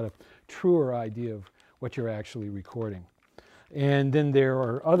here, and you got a truer idea of what you're actually recording. And then there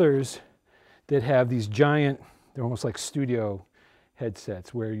are others that have these giant, they're almost like studio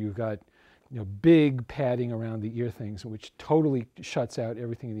headsets, where you've got, you know, big padding around the ear things, which totally shuts out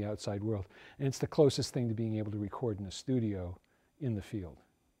everything in the outside world. And it's the closest thing to being able to record in a studio in the field.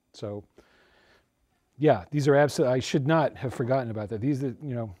 So yeah, these are absolutely, I should not have forgotten about that. These are,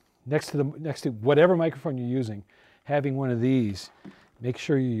 you know, next to whatever microphone you're using, having one of these, make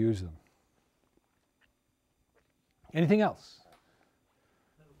sure you use them. Anything else?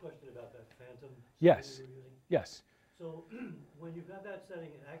 I have a question about that phantom. Yes. setting you're using. Yes. So when you've got that setting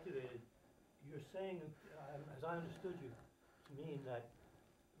activated, you're saying, as I understood you, to mean that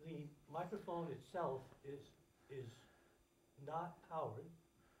the microphone itself is not powered,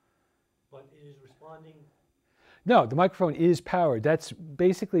 but it is responding. No, the microphone is powered. That's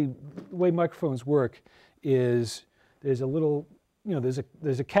basically the way microphones work. Is there's a little, you know,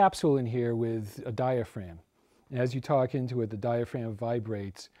 there's a capsule in here with a diaphragm. And as you talk into it, the diaphragm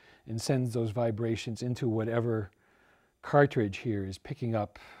vibrates and sends those vibrations into whatever cartridge here is picking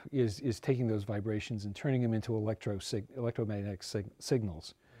up, is taking those vibrations and turning them into electromagnetic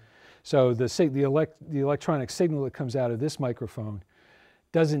signals. So the electronic signal that comes out of this microphone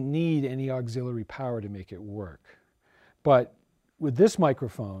doesn't need any auxiliary power to make it work. But with this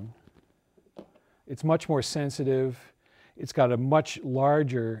microphone, it's much more sensitive. It's got a much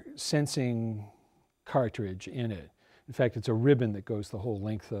larger sensing cartridge in it. In fact, it's a ribbon that goes the whole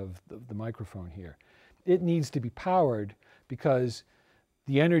length of the microphone here. It needs to be powered because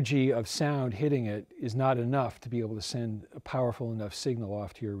the energy of sound hitting it is not enough to be able to send a powerful enough signal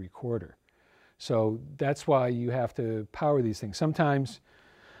off to your recorder. So that's why you have to power these things. Sometimes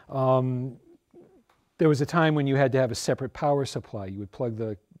there was a time when you had to have a separate power supply. You would plug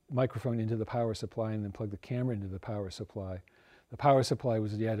the microphone into the power supply and then plug the camera into the power supply. The power supply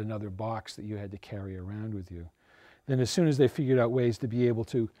was yet another box that you had to carry around with you. Then as soon as they figured out ways to be able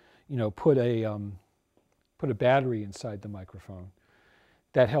to, you know, put a battery inside the microphone,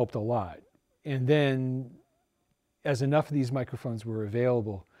 that helped a lot. And then as enough of these microphones were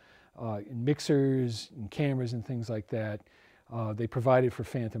available in mixers and cameras and things like that, they provided for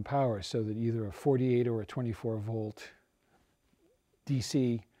phantom power, so that either a 48 or a 24 volt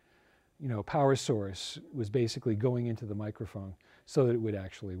DC, you know, power source was basically going into the microphone so that it would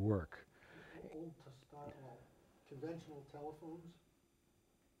actually work. Old style, conventional telephones,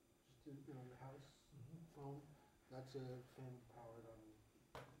 just in, you know, your house phone, that's a fan powered on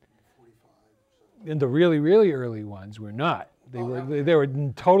 45. So. And the really, really early ones were not. They were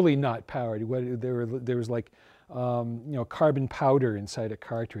totally not powered. There was like, you know, carbon powder inside a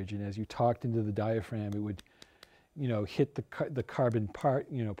cartridge, and as you talked into the diaphragm, it would, you know, hit the carbon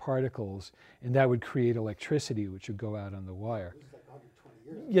particles, and that would create electricity, which would go out on the wire. This is like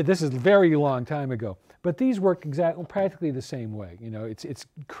 120 years. Yeah, this is a very long time ago. But these work practically the same way. You know, it's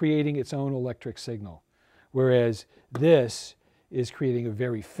creating its own electric signal, whereas this is creating a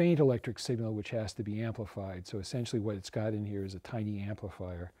very faint electric signal which has to be amplified. So essentially what it's got in here is a tiny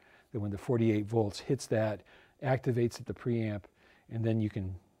amplifier that when the 48 volts hits that, activates at the preamp, and then you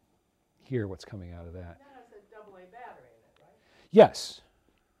can hear what's coming out of that. That has a AA battery in it, right? Yes,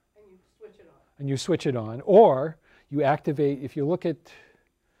 And you switch it on. and you switch it on, or you activate, if you look at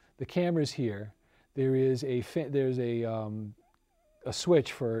the cameras here, there is a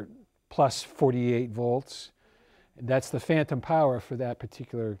switch for plus 48 volts. And that's the phantom power for that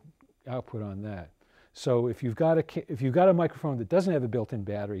particular output on that. So if you've got a microphone that doesn't have a built-in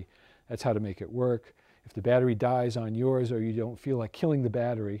battery, that's how to make it work. If the battery dies on yours, or you don't feel like killing the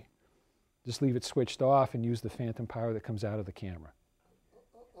battery, just leave it switched off and use the phantom power that comes out of the camera.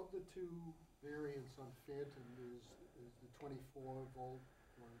 Of the two variants on Phantom, is the 24 volt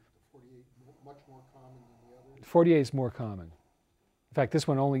or the 48 much more common than the others? 48 is more common. In fact, this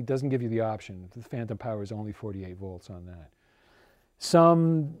one only doesn't give you the option. The phantom power is only 48 volts on that.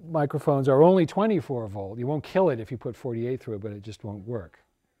 Some microphones are only 24 volt. You won't kill it if you put 48 through it, but it just won't work.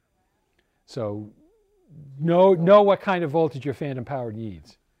 So know what kind of voltage your phantom power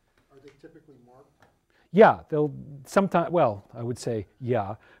needs. Are they typically marked? Yeah, they'll sometimes, well, I would say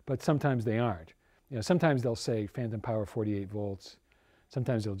yeah, but sometimes they aren't. You know, sometimes they'll say phantom power 48 volts.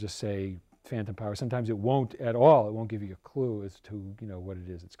 Sometimes they'll just say phantom power. Sometimes it won't at all. It won't give you a clue as to, you know, what it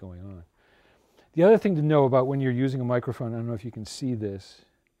is that's going on. The other thing to know about when you're using a microphone, I don't know if you can see this,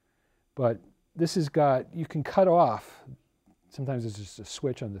 but this has got, you can cut off, sometimes there's just a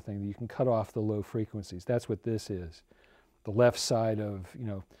switch on the thing that you can cut off the low frequencies. That's what this is. The left side of, you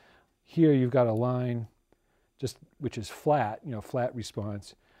know, here you've got a line just which is flat, you know, flat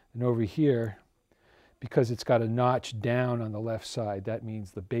response. And over here, because it's got a notch down on the left side, that means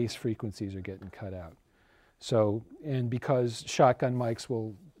the bass frequencies are getting cut out. So, and because shotgun mics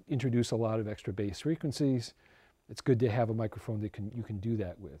will introduce a lot of extra bass frequencies, it's good to have a microphone that you can do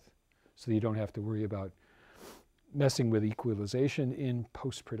that with, so you don't have to worry about messing with equalization in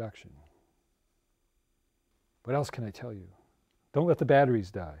post-production. What else can I tell you? Don't let the batteries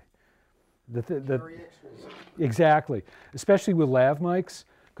die. Carry extras. Exactly, especially with lav mics,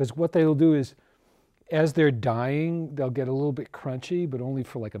 because what they'll do is, as they're dying, they'll get a little bit crunchy, but only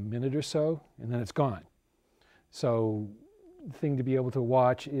for like a minute or so, and then it's gone. So the thing to be able to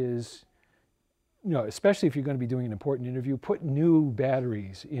watch is, you know, especially if you're going to be doing an important interview, put new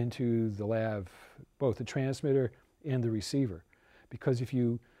batteries into the lav, both the transmitter and the receiver. Because if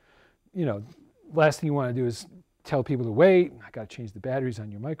you know, last thing you want to do is tell people to wait, I got to change the batteries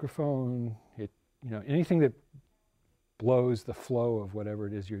on your microphone. You know, anything that blows the flow of whatever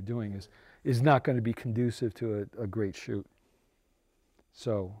it is you're doing is not going to be conducive to a great shoot.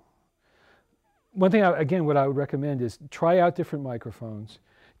 So one thing, again, what I would recommend is try out different microphones,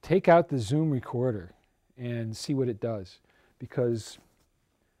 take out the Zoom recorder and see what it does. Because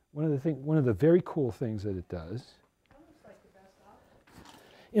one of the very cool things that it does,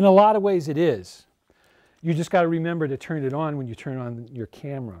 in a lot of ways it is. You just got to remember to turn it on when you turn on your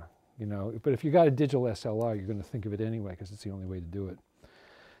camera, you know. But if you got a digital SLR, you're going to think of it anyway because it's the only way to do it.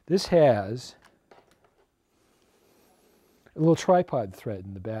 This has a little tripod thread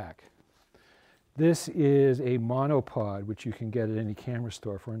in the back. This is a monopod, which you can get at any camera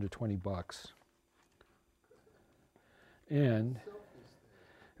store for under 20 bucks. And,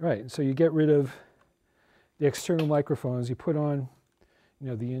 right, so you get rid of the external microphones. You put on, you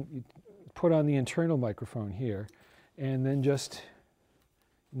know, you put on the internal microphone here, and then just,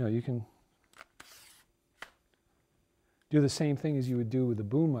 you know, you can do the same thing as you would do with a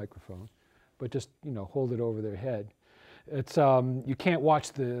boom microphone, but just, you know, hold it over their head. It's, you can't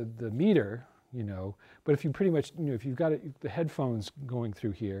watch the meter, you know, but if you pretty much, you know, if you've got the headphones going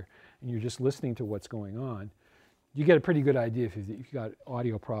through here and you're just listening to what's going on, you get a pretty good idea if you've got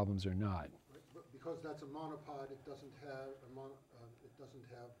audio problems or not. But because that's a monopod, it doesn't have the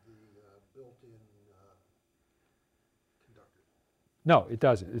built-in conductor. No, it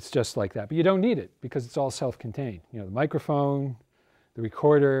doesn't. It's just like that. But you don't need it because it's all self-contained. You know, the microphone, the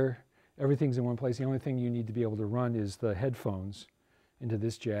recorder, everything's in one place. The only thing you need to be able to run is the headphones into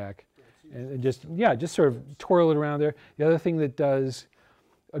this jack. And just, yeah, just sort of twirl it around there. The other thing that does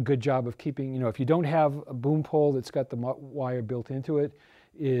a good job of keeping, you know, if you don't have a boom pole that's got the wire built into it,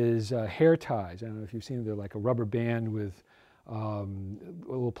 is hair ties. I don't know if you've seen them. They're like a rubber band with a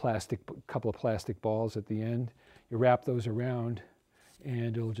little couple of plastic balls at the end. You wrap those around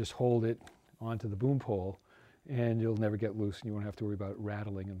and it'll just hold it onto the boom pole and it'll never get loose and you won't have to worry about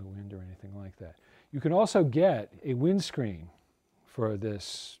rattling in the wind or anything like that. You can also get a windscreen for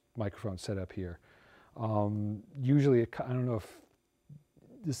this microphone setup here. Usually, I don't know if,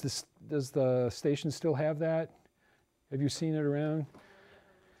 does the station still have that? Have you seen it around?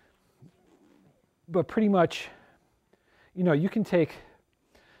 But pretty much, you know, you can take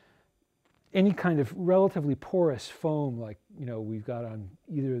any kind of relatively porous foam like, you know, we've got on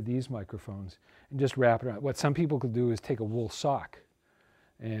either of these microphones and just wrap it around. What some people could do is take a wool sock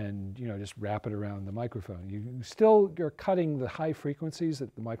and, you know, just wrap it around the microphone. You're cutting the high frequencies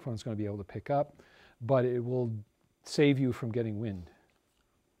that the microphone's going to be able to pick up, but it will save you from getting wind.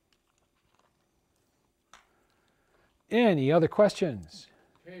 Any other questions?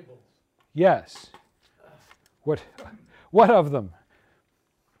 Cables. Yes. What of them?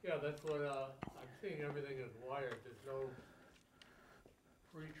 Yeah, that's what, I'm seeing everything is wired, there's no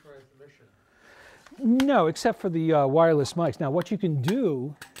free transmission. No, except for the wireless mics. Now, what you can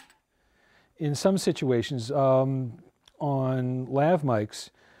do in some situations on lav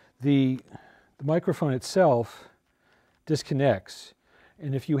mics, the microphone itself disconnects.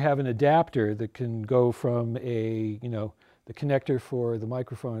 And if you have an adapter that can go from the connector for the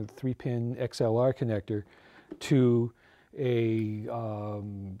microphone, 3-pin XLR connector, to a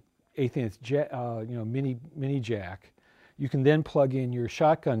 1/8" mini jack, you can then plug in your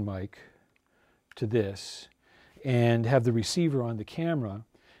shotgun mic to this and have the receiver on the camera,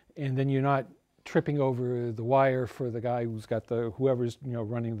 and then you're not tripping over the wire for the guy who's got whoever's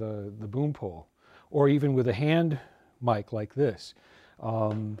running the boom pole, or even with a hand mic like this.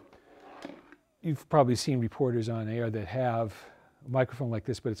 You've probably seen reporters on air that have a microphone like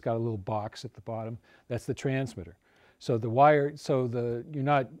this, but it's got a little box at the bottom. That's the transmitter. So the wire, you're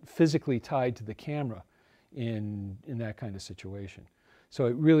not physically tied to the camera in that kind of situation. So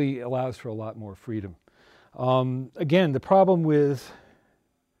it really allows for a lot more freedom. Again, the problem with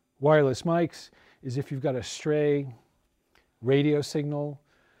wireless mics is if you've got a stray radio signal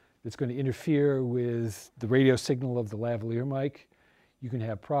that's going to interfere with the radio signal of the lavalier mic, you can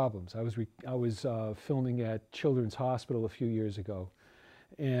have problems. I was filming at Children's Hospital a few years ago,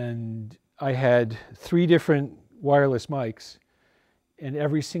 and I had 3 different wireless mics, and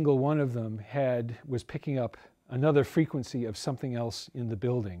every single one of them was picking up another frequency of something else in the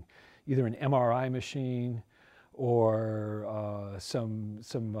building, either an MRI machine or some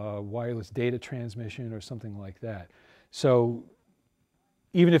wireless data transmission or something like that. So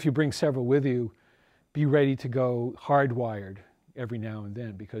even if you bring several with you, be ready to go hardwired every now and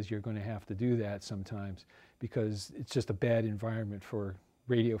then, because you're going to have to do that sometimes, because it's just a bad environment for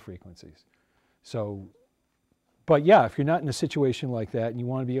radio frequencies. So, but yeah, if you're not in a situation like that and you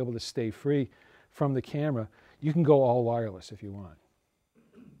want to be able to stay free from the camera, you can go all wireless if you want.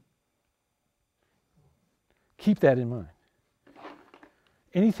 Keep that in mind.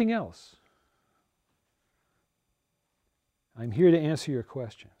 Anything else? I'm here to answer your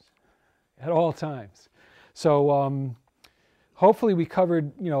questions at all times. So hopefully we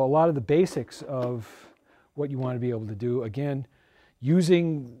covered a lot of the basics of what you want to be able to do. Again,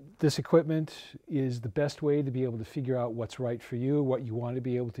 using this equipment is the best way to be able to figure out what's right for you, what you want to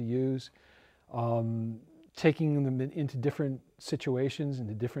be able to use. Taking them into different situations,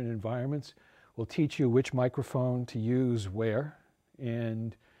 into different environments, will teach you which microphone to use where,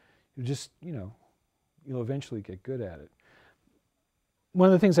 and you just, you'll eventually get good at it. One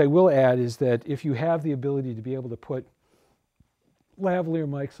of the things I will add is that if you have the ability to be able to put lavalier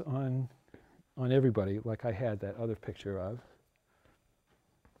mics on everybody, like I had that other picture of,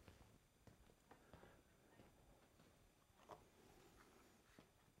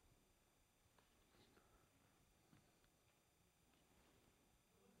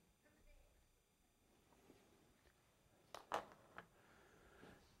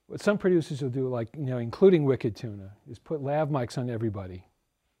 what some producers will do, like, including Wicked Tuna, is put lav mics on everybody,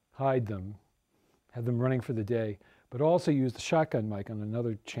 hide them, have them running for the day, but also use the shotgun mic on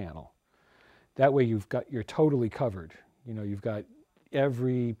another channel. That way you're totally covered. You've got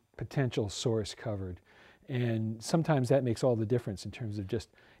every potential source covered. And sometimes that makes all the difference in terms of just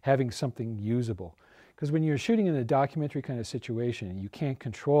having something usable. Because when you're shooting in a documentary kind of situation, you can't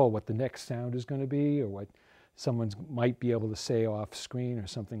control what the next sound is going to be or what someone might be able to say off screen or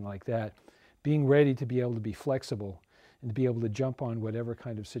something like that. Being ready to be able to be flexible and to be able to jump on whatever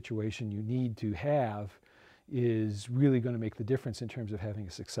kind of situation you need to have is really going to make the difference in terms of having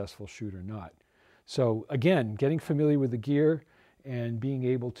a successful shoot or not. So again, getting familiar with the gear and being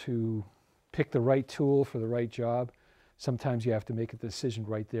able to pick the right tool for the right job, sometimes you have to make a decision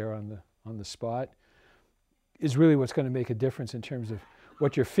right there on the spot, is really what's going to make a difference in terms of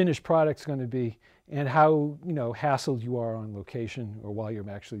what your finished product's going to be and how hassled you are on location or while you're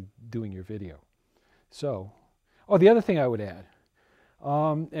actually doing your video. So, the other thing I would add,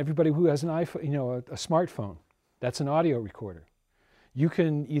 everybody who has an iPhone, a smartphone, that's an audio recorder. You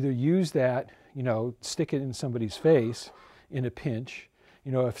can either use that, stick it in somebody's face in a pinch.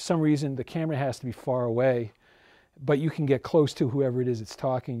 If for some reason the camera has to be far away, but you can get close to whoever it is that's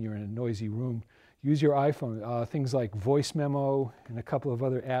talking, you're in a noisy room, use your iPhone. Things like Voice Memo and a couple of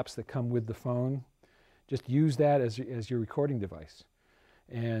other apps that come with the phone, just use that as your recording device.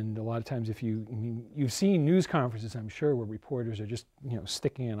 And a lot of times you've seen news conferences, I'm sure, where reporters are just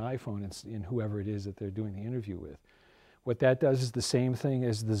sticking an iPhone in whoever it is that they're doing the interview with. What that does is the same thing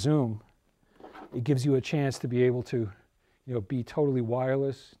as the Zoom. It gives you a chance to be able to be totally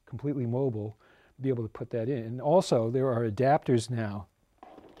wireless, completely mobile, be able to put that in. And also there are adapters now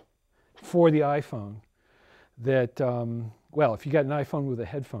for the iPhone that, well, if you got an iPhone with a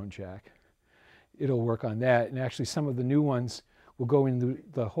headphone jack, it'll work on that. And actually some of the new ones will go into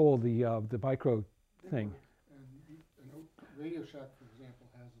the micro thing. And Radio Shack, for example,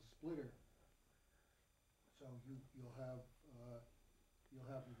 has a splitter. So you'll have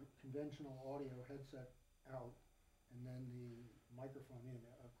a conventional audio headset out, and then the microphone in.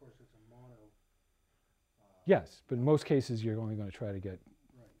 Of course, it's a mono. Yes, but in most cases, you're only going to try to get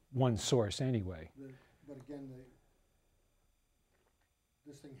one source anyway. But again,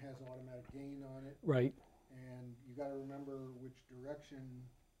 this thing has automatic gain on it, Right. and you gotta remember which direction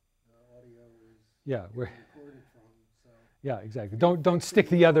the audio is Yeah. being We're, recorded from, so. yeah. Exactly. Don't stick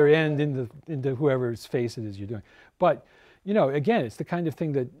the other end into whoever's face it is you're doing. But you know, again, it's the kind of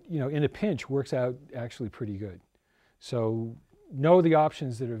thing that in a pinch works out actually pretty good. So know the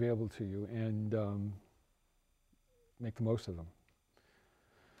options that are available to you and make the most of them.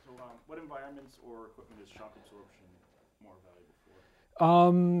 So what environments or equipment is shock absorption more valuable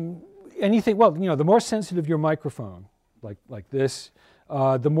for? Anything, well, the more sensitive your microphone, like this,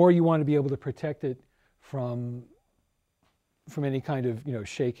 the more you want to be able to protect it from any kind of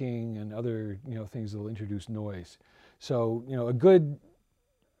shaking and other things that will introduce noise. So a good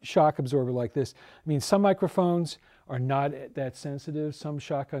shock absorber like this. I mean, some microphones are not that sensitive. Some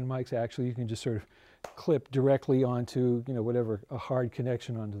shotgun mics actually you can just sort of clip directly onto whatever, a hard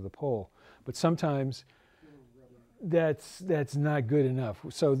connection onto the pole. But sometimes that's not good enough.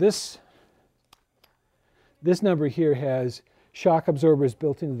 So this number here has shock absorbers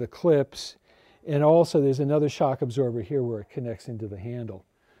built into the clips, and also there's another shock absorber here where it connects into the handle.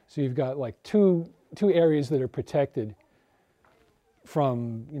 So you've got like two areas that are protected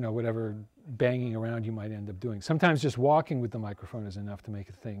from whatever banging around you might end up doing. Sometimes just walking with the microphone is enough to make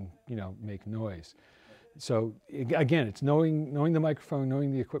a thing make noise. So again, it's knowing the microphone,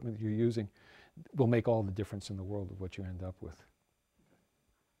 knowing the equipment that you're using will make all the difference in the world of what you end up with.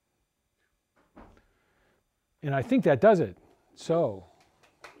 And I think that does it. So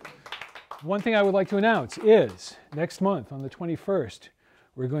one thing I would like to announce is next month on the 21st,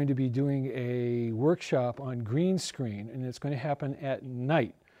 we're going to be doing a workshop on green screen, and it's going to happen at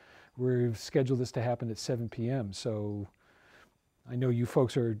night. We've scheduled this to happen at 7 p.m. So I know you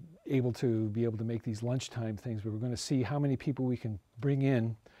folks are able to make these lunchtime things, but we're going to see how many people we can bring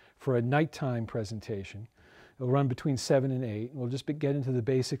in for a nighttime presentation. It'll run between 7 and 8. We'll just get into the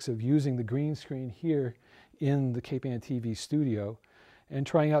basics of using the green screen here in the Cape Ann TV studio and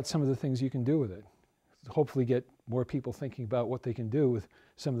trying out some of the things you can do with it. Hopefully get more people thinking about what they can do with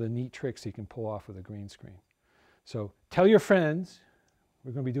some of the neat tricks you can pull off with a green screen. So tell your friends.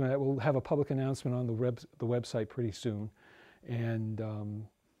 We're going to be doing that. We'll have a public announcement on the website pretty soon. And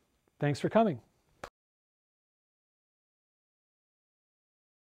thanks for coming.